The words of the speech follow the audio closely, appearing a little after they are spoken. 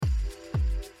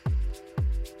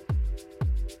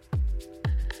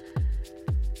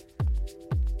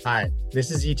Hi,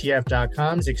 this is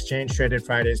ETF.com's Exchange Traded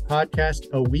Fridays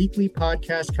podcast, a weekly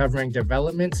podcast covering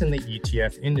developments in the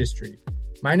ETF industry.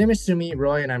 My name is Sumit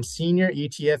Roy, and I'm Senior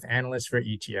ETF Analyst for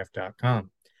ETF.com.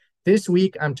 This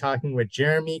week, I'm talking with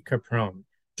Jeremie Capron,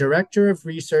 Director of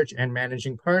Research and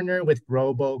Managing Partner with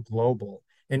ROBO Global,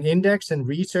 an index and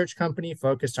research company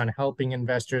focused on helping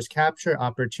investors capture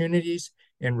opportunities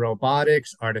in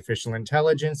robotics, artificial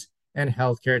intelligence, and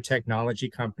healthcare technology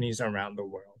companies around the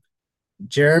world.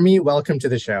 Jeremie, welcome to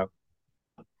the show.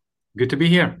 Good to be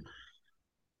here.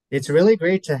 It's really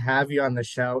great to have you on the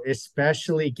show,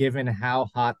 especially given how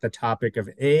hot the topic of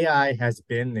AI has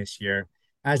been this year.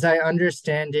 As I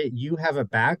understand it, you have a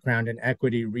background in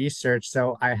equity research,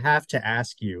 so I have to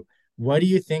ask you, what do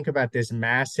you think about this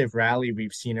massive rally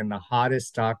we've seen in the hottest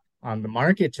stock on the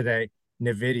market today,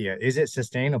 Nvidia? Is it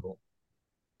sustainable?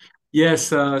 Yes,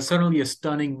 certainly a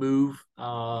stunning move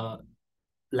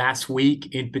last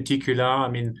week in particular. I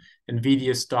mean,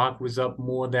 Nvidia stock was up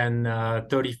more than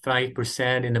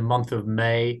 35% in the month of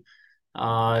May.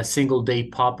 Single day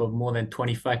pop of more than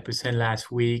 25%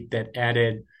 last week that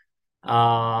added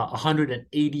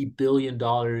 $180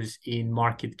 billion in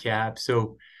market cap.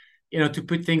 So, to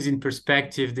put things in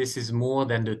perspective, this is more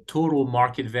than the total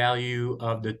market value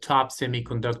of the top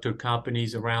semiconductor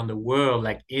companies around the world,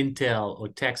 like Intel or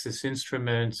Texas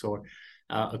Instruments or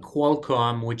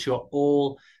Qualcomm, which are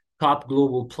all top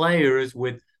global players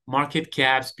with market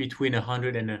caps between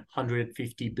 100 and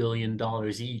 $150 billion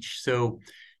each. So,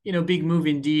 big move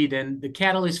indeed. And the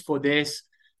catalyst for this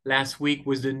last week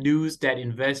was the news that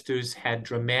investors had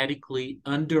dramatically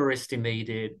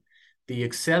underestimated the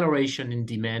acceleration in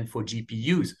demand for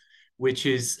GPUs, which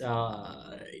is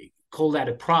called that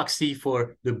a proxy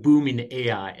for the boom in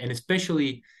AI, and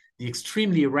especially the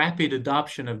extremely rapid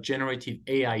adoption of generative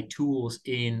AI tools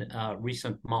in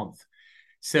recent months.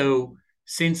 So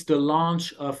since the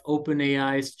launch of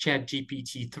OpenAI's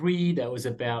ChatGPT-3, that was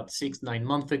about 9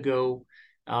 months ago,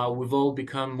 we've all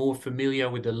become more familiar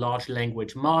with the large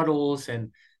language models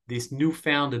and this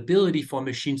newfound ability for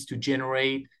machines to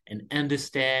generate and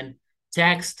understand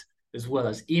text as well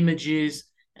as images.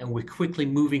 And we're quickly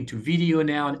moving to video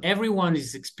now, and everyone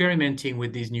is experimenting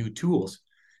with these new tools.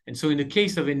 And so in the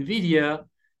case of Nvidia,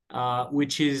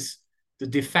 which is the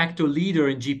de facto leader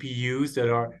in GPUs that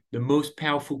are the most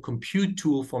powerful compute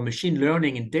tool for machine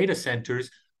learning in data centers,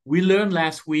 we learned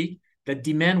last week that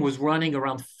demand was running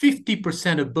around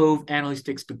 50% above analyst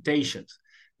expectations.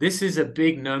 This is a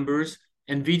big numbers.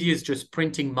 Nvidia is just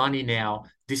printing money now,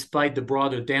 despite the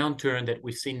broader downturn that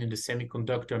we've seen in the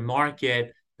semiconductor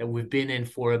market that we've been in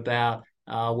for about,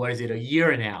 a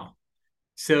year now.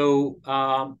 So,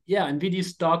 Nvidia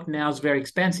stock now is very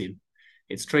expensive.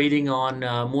 It's trading on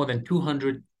more than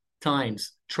 200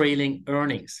 times trailing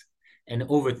earnings and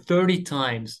over 30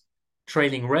 times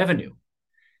trailing revenue.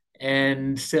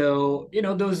 And so,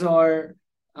 those are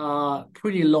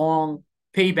pretty long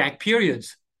payback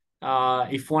periods.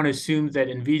 If one assumes that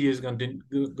Nvidia is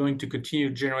going to continue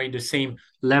to generate the same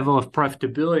level of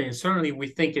profitability, and certainly we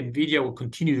think Nvidia will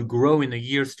continue to grow in the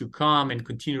years to come and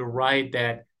continue to ride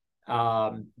that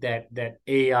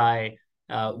AI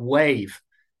wave.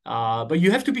 But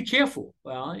you have to be careful.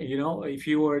 If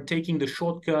you are taking the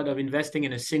shortcut of investing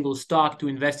in a single stock to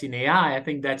invest in AI, I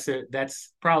think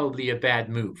that's probably a bad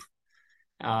move.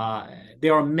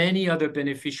 There are many other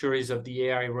beneficiaries of the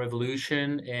AI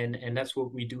revolution, and that's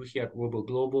what we do here at ROBO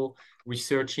Global,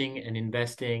 researching and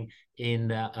investing in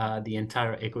the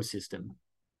entire ecosystem.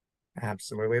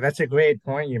 Absolutely. That's a great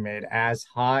point you made. As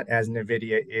hot as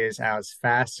Nvidia is, as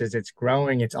fast as it's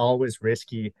growing, it's always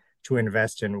risky to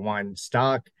invest in one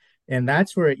stock. And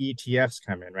that's where ETFs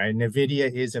come in, right? Nvidia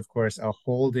is, of course, a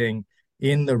holding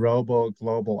in the Robo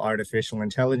Global Artificial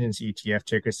Intelligence ETF,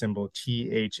 ticker symbol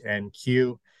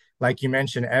THNQ. Like you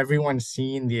mentioned, everyone's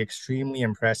seen the extremely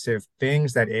impressive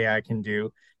things that AI can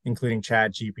do, including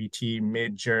ChatGPT,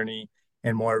 Midjourney,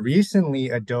 and more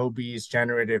recently, Adobe's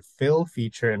generative fill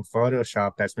feature in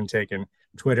Photoshop that's been taking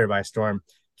Twitter by storm.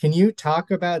 Can you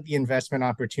talk about the investment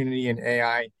opportunity in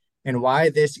AI and why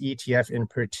this ETF in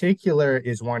particular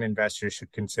is one investors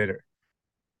should consider?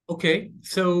 Okay,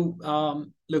 so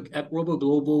look, at Robo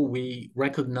Global, we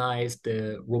recognize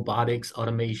the robotics,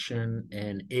 automation,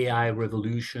 and AI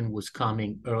revolution was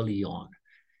coming early on.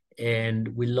 And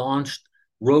we launched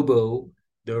Robo,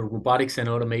 the Robotics and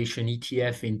Automation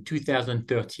ETF, in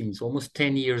 2013, so almost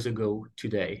 10 years ago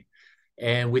today.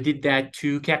 And we did that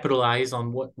to capitalize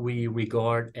on what we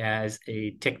regard as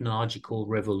a technological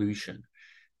revolution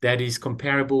that is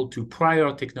comparable to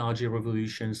prior technology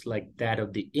revolutions like that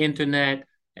of the internet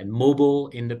and mobile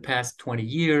in the past 20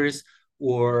 years,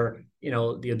 or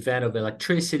the advent of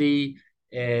electricity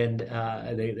and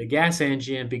the gas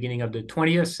engine beginning of the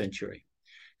 20th century.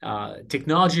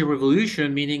 Technology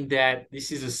revolution, meaning that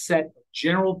this is a set of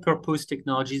general purpose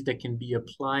technologies that can be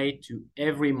applied to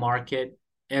every market,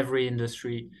 every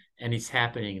industry, and it's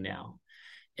happening now.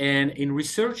 And in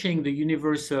researching the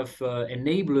universe of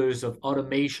enablers of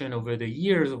automation over the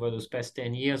years, over those past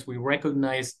 10 years, we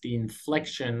recognized the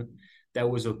inflection that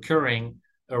was occurring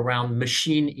around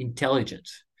machine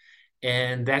intelligence.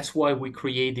 And that's why we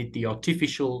created the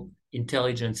Artificial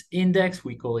Intelligence Index.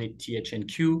 We call it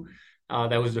THNQ.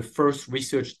 That was the first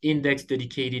research index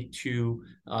dedicated to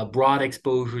broad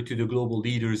exposure to the global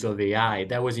leaders of AI.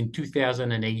 That was in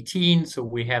 2018. So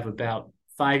we have about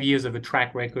 5 years of a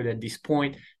track record at this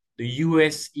point. The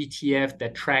US ETF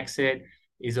that tracks it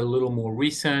is a little more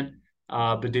recent,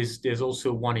 but there's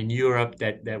also one in Europe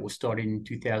that was started in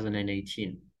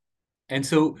 2018. And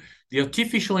so the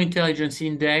Artificial Intelligence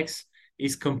Index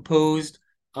is composed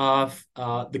of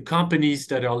the companies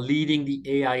that are leading the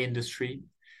AI industry,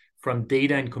 from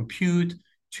data and compute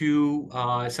to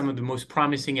some of the most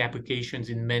promising applications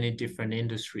in many different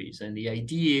industries. And the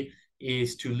idea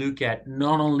is to look at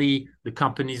not only the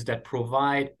companies that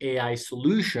provide AI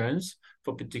solutions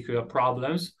for particular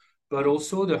problems, but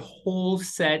also the whole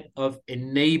set of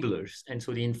enablers. And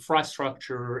so the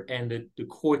infrastructure and the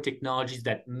core technologies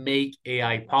that make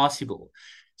AI possible.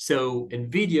 So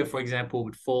Nvidia, for example,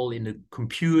 would fall in the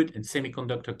compute and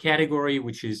semiconductor category,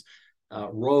 which is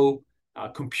raw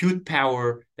compute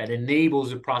power that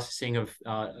enables the processing of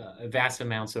vast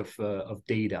amounts of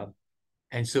data.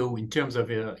 And so in terms of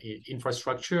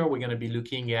infrastructure, we're going to be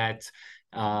looking at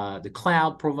the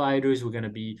cloud providers. We're going to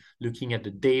be looking at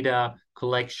the data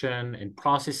collection and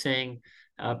processing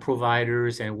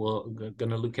providers, and we're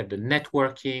going to look at the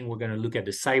networking. We're going to look at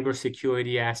the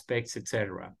cybersecurity aspects,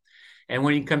 etc. And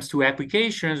when it comes to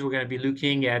applications, we're going to be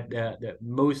looking at the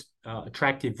most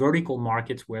attractive vertical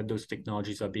markets where those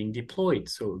technologies are being deployed.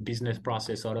 So business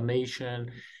process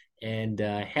automation, and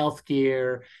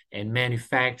healthcare, and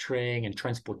manufacturing, and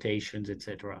transportations,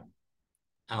 etc.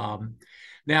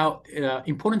 Now,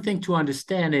 important thing to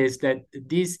understand is that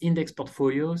these index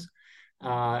portfolios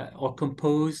are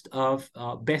composed of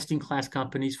best-in-class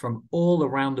companies from all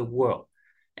around the world,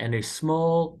 and they're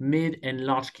small, mid, and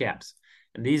large caps.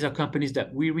 And these are companies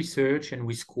that we research and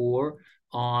we score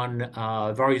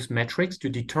on various metrics to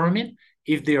determine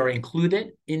if they are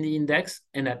included in the index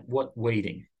and at what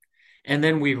weighting. And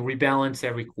then we rebalance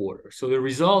every quarter. So the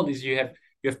result is you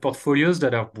have portfolios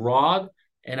that are broad,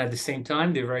 and at the same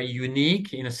time, they're very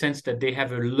unique in a sense that they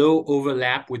have a low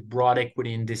overlap with broad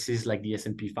equity indices like the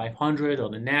S&P 500 or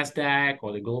the NASDAQ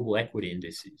or the global equity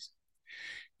indices.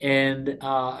 And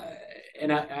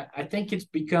I think it's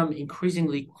become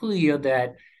increasingly clear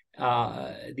that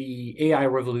the AI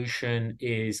revolution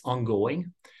is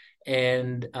ongoing.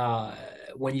 And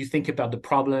when you think about the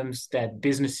problems that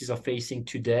businesses are facing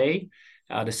today,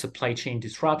 the supply chain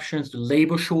disruptions, the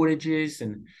labor shortages,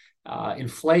 and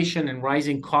inflation and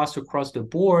rising costs across the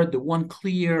board, the one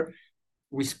clear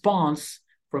response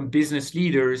from business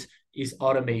leaders is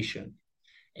automation.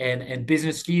 And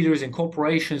business leaders and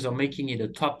corporations are making it a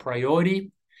top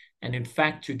priority. And in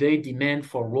fact, today, demand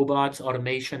for robots,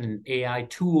 automation, and AI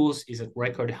tools is at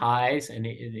record highs, and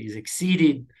it is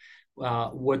exceeded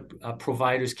what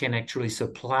providers can actually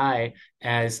supply,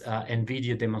 as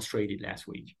Nvidia demonstrated last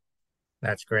week.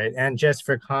 That's great. And just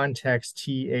for context,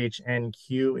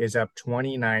 THNQ is up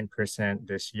 29%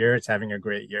 this year. It's having a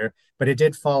great year, but it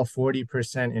did fall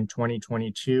 40% in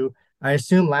 2022. I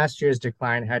assume last year's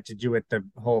decline had to do with the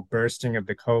whole bursting of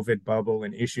the COVID bubble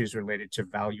and issues related to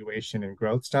valuation and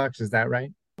growth stocks. Is that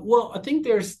right? Well, I think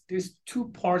there's two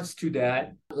parts to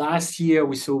that. Last year,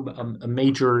 we saw a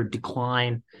major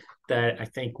decline that I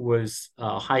think was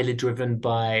highly driven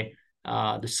by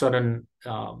the sudden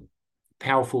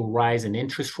powerful rise in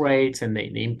interest rates and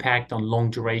the impact on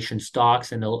long duration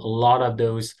stocks. And a lot of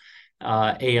those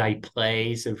AI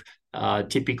plays are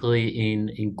typically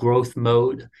in growth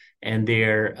mode, and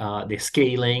they're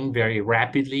scaling very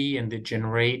rapidly, and they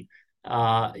generate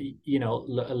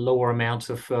lower amounts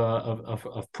of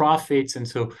profits. And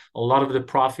so a lot of the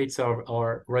profits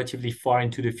are relatively far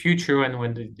into the future, and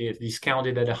when they're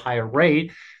discounted at a higher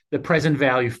rate, the present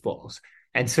value falls.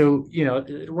 And so,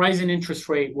 rising interest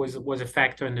rate was a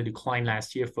factor in the decline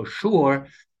last year for sure.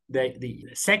 The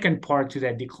second part to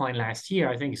that decline last year,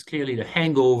 I think, is clearly the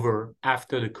hangover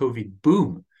after the COVID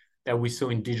boom that we saw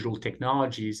in digital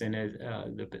technologies. And as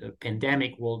the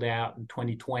pandemic rolled out in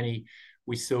 2020,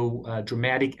 we saw a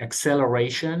dramatic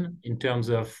acceleration in terms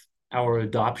of our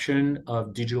adoption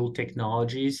of digital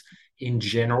technologies in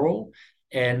general.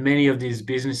 And many of these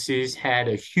businesses had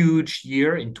a huge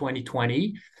year in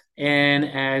 2020. And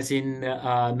as in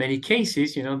many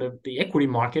cases, the equity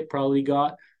market probably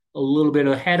got a little bit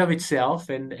ahead of itself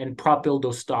and propelled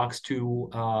those stocks to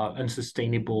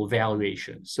unsustainable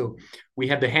valuations. So we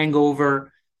had the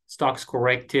hangover. Stocks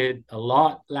corrected a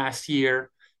lot last year,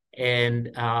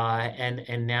 and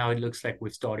now it looks like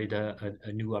we've started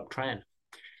a new uptrend.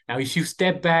 Now, if you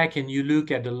step back and you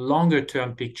look at the longer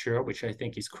term picture, which I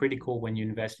think is critical when you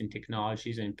invest in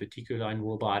technologies, and in particular in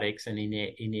robotics and in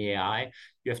AI,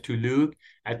 you have to look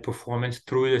at performance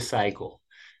through the cycle.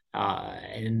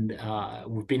 And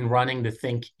we've been running the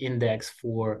Think Index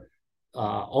for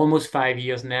almost 5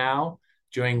 years now,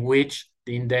 during which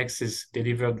the index has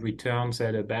delivered returns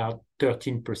at about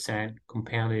 13%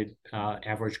 compounded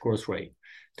average growth rate.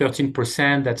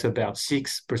 13%, that's about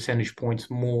 6 percentage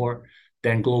points more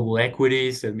than global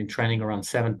equities. They've been trending around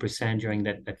 7% during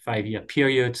that 5-year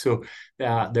period. So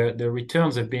the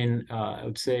returns have been, I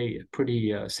would say,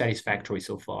 pretty satisfactory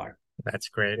so far. That's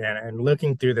great. And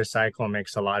looking through the cycle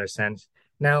makes a lot of sense.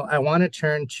 Now, I want to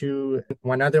turn to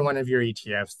one of your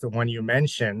ETFs, the one you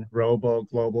mentioned, ROBO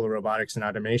Global Robotics and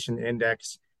Automation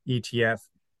Index ETF,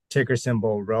 ticker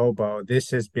symbol ROBO.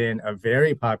 This has been a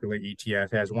very popular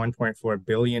ETF, has $1.4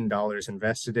 billion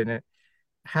invested in it.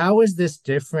 How is this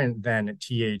different than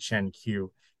THNQ?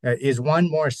 Is one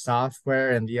more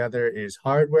software and the other is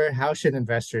hardware? How should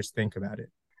investors think about it?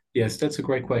 Yes, that's a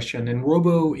great question. And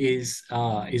Robo is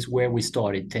where we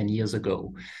started 10 years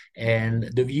ago.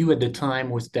 And the view at the time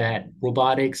was that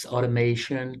robotics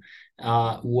automation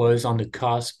was on the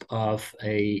cusp of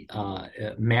a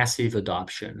massive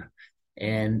adoption.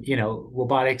 And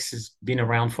robotics has been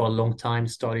around for a long time,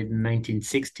 started in the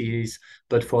 1960s,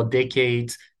 but for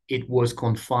decades it was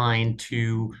confined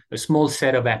to a small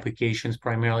set of applications,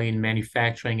 primarily in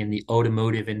manufacturing and the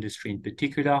automotive industry in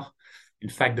particular. In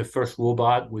fact, the first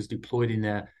robot was deployed in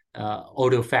a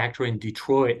auto factory in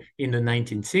Detroit in the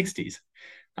 1960s.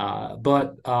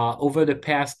 But over the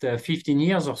past 15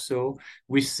 years or so,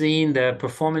 we've seen the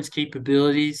performance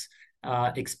capabilities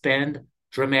expand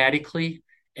dramatically.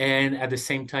 And at the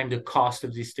same time, the cost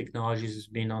of these technologies has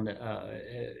been on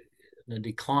the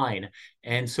decline.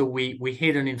 And so we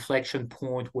hit an inflection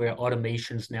point where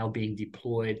automation is now being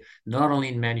deployed, not only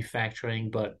in manufacturing,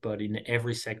 but in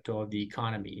every sector of the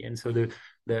economy. And so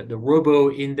the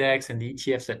Robo Index and the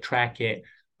ETFs that track it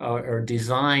are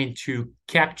designed to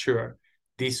capture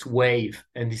this wave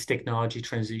and this technology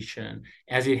transition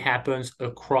as it happens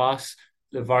across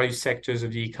the various sectors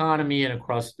of the economy and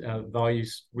across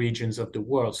various regions of the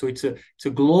world. So it's a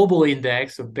global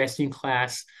index of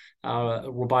best-in-class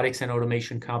robotics and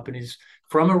automation companies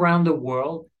from around the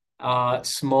world,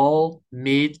 small,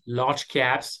 mid, large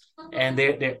caps, and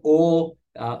they're all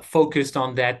focused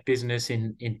on that business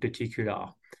in particular.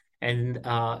 And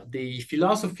the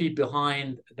philosophy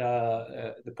behind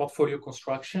the portfolio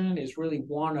construction is really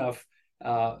one of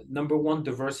number one,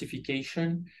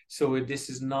 diversification. So this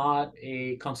is not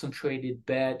a concentrated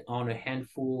bet on a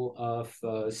handful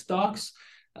of stocks.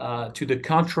 To the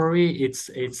contrary, it's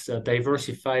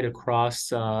diversified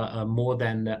across more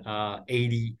than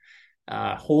 80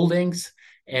 holdings.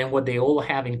 And what they all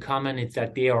have in common is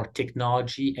that they are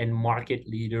technology and market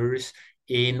leaders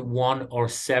in one or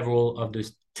several of the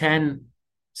 10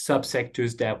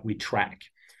 subsectors that we track.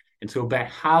 And so about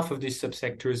half of these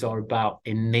subsectors are about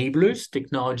enablers,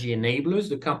 technology enablers,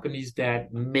 the companies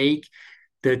that make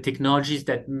the technologies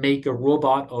that make a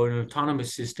robot or an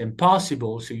autonomous system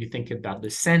possible. So you think about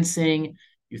the sensing,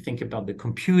 you think about the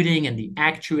computing and the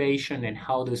actuation and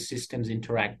how those systems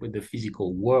interact with the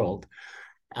physical world.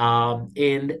 And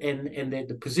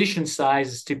the position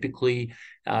size is typically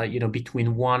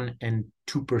between 1% and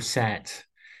 2%.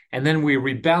 And then we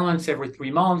rebalance every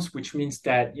 3 months, which means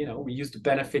that we use the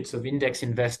benefits of index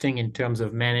investing in terms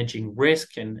of managing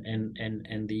risk and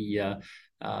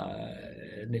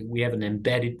we have an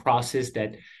embedded process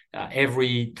that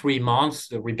every 3 months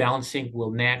the rebalancing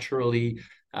will naturally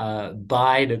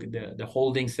buy the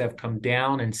holdings that have come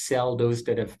down and sell those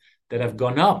that have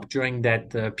gone up during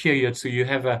that period. So you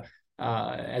have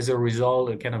as a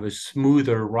result, a kind of a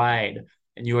smoother ride,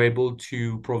 and you're able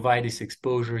to provide this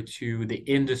exposure to the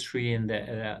industry and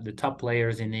the top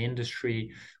players in the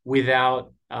industry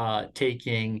without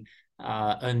taking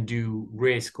undue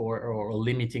risk or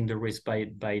limiting the risk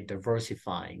by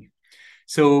diversifying.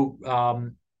 So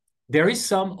there is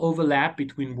some overlap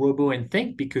between Robo and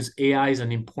Think because AI is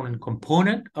an important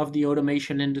component of the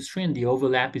automation industry, and the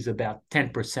overlap is about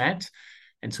 10%.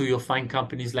 And so you'll find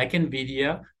companies like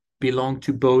Nvidia belong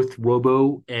to both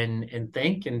Robo and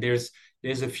Think, and there's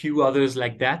There's a few others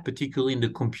like that, particularly in the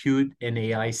compute and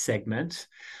AI segments.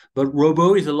 But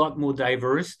robo is a lot more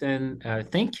diverse than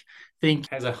Think. Think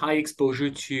has a high exposure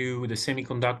to the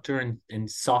semiconductor and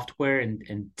software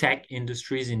and tech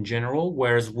industries in general,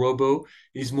 whereas robo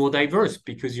is more diverse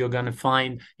because you're going to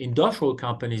find industrial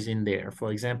companies in there.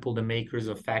 For example, the makers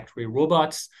of factory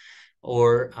robots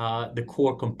or the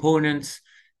core components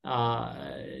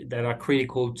that are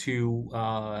critical to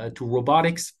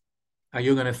robotics.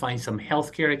 You're going to find some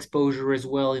healthcare exposure as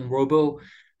well in robo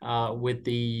with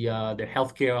the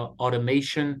healthcare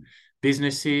automation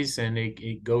businesses, and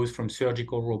it goes from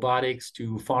surgical robotics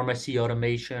to pharmacy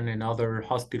automation and other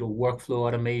hospital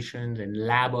workflow automations and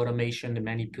lab automation, the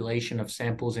manipulation of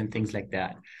samples and things like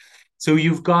that. So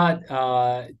you've got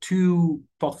two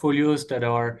portfolios that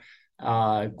are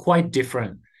quite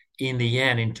different in the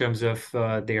end in terms of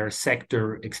their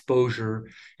sector exposure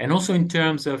and also in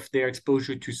terms of their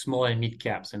exposure to small and mid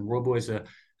caps. And robo is a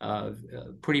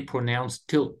pretty pronounced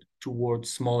tilt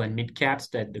towards small and mid caps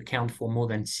that account for more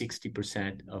than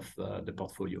 60% of the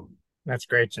portfolio. That's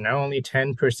great to know. Only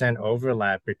 10%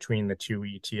 overlap between the two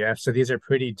ETFs. So these are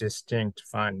pretty distinct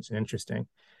funds. Interesting.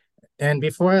 And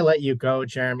before I let you go,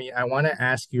 Jeremie, I want to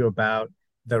ask you about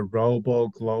the ROBO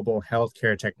Global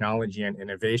Healthcare Technology and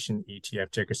Innovation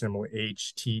ETF, ticker symbol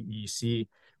HTEC.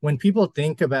 When people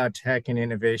think about tech and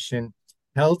innovation,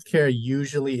 healthcare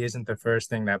usually isn't the first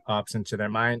thing that pops into their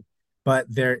mind, but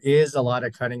there is a lot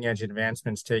of cutting edge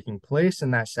advancements taking place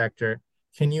in that sector.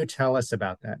 Can you tell us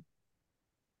about that?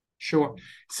 Sure.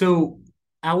 So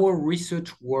our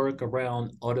research work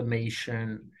around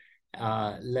automation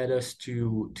led us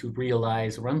to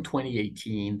realize around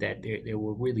 2018 that there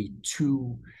were really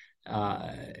two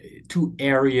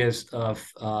areas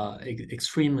of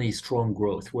extremely strong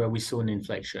growth where we saw an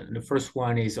inflection. The first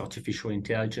one is artificial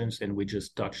intelligence, and we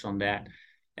just touched on that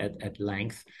at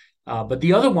length. But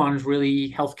the other one is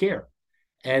really healthcare.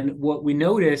 And what we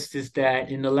noticed is that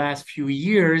in the last few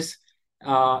years,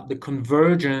 the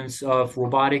convergence of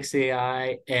robotics,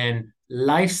 AI, and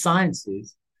life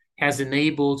sciences has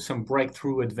enabled some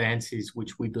breakthrough advances,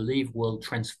 which we believe will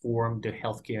transform the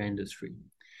healthcare industry.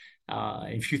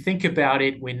 If you think about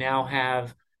it, we now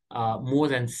have more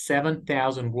than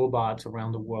 7,000 robots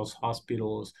around the world's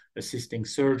hospitals assisting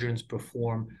surgeons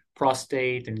perform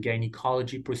prostate and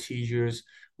gynecology procedures.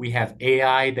 We have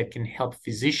AI that can help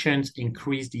physicians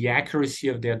increase the accuracy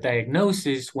of their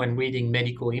diagnosis when reading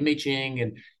medical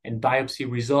imaging and biopsy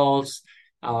results.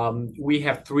 We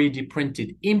have 3D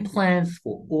printed implants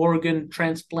for organ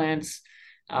transplants.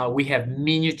 We have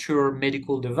miniature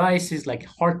medical devices like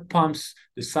heart pumps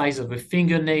the size of a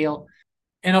fingernail.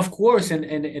 And of course,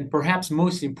 and perhaps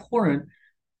most important,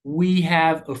 we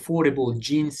have affordable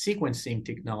gene sequencing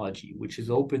technology, which has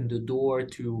opened the door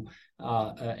to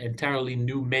an entirely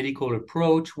new medical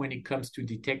approach when it comes to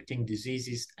detecting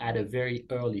diseases at a very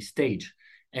early stage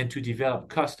and to develop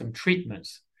custom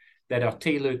treatments that are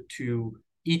tailored to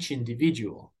each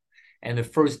individual. And the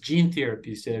first gene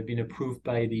therapies that have been approved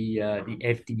by the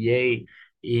FDA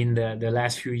in the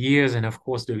last few years, and of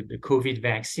course the COVID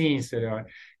vaccines that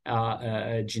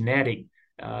are genetic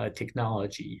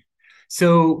technology.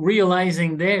 So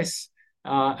realizing this,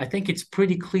 I think it's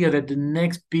pretty clear that the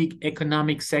next big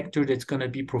economic sector that's going to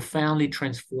be profoundly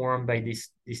transformed by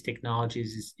these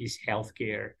technologies is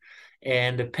healthcare.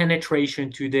 And the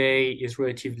penetration today is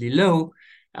relatively low.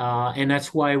 And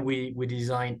that's why we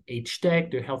designed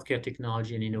HTech, the Healthcare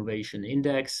Technology and Innovation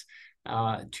Index,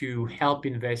 to help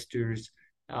investors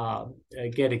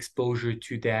get exposure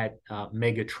to that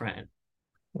mega trend.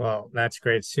 Well, that's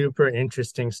great. Super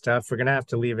interesting stuff. We're going to have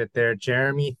to leave it there.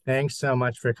 Jeremie, thanks so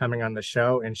much for coming on the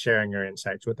show and sharing your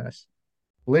insights with us.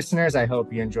 Listeners, I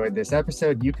hope you enjoyed this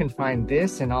episode. You can find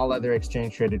this and all other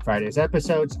Exchange Traded Fridays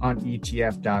episodes on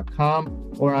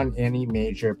ETF.com or on any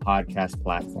major podcast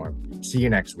platform. See you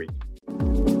next week.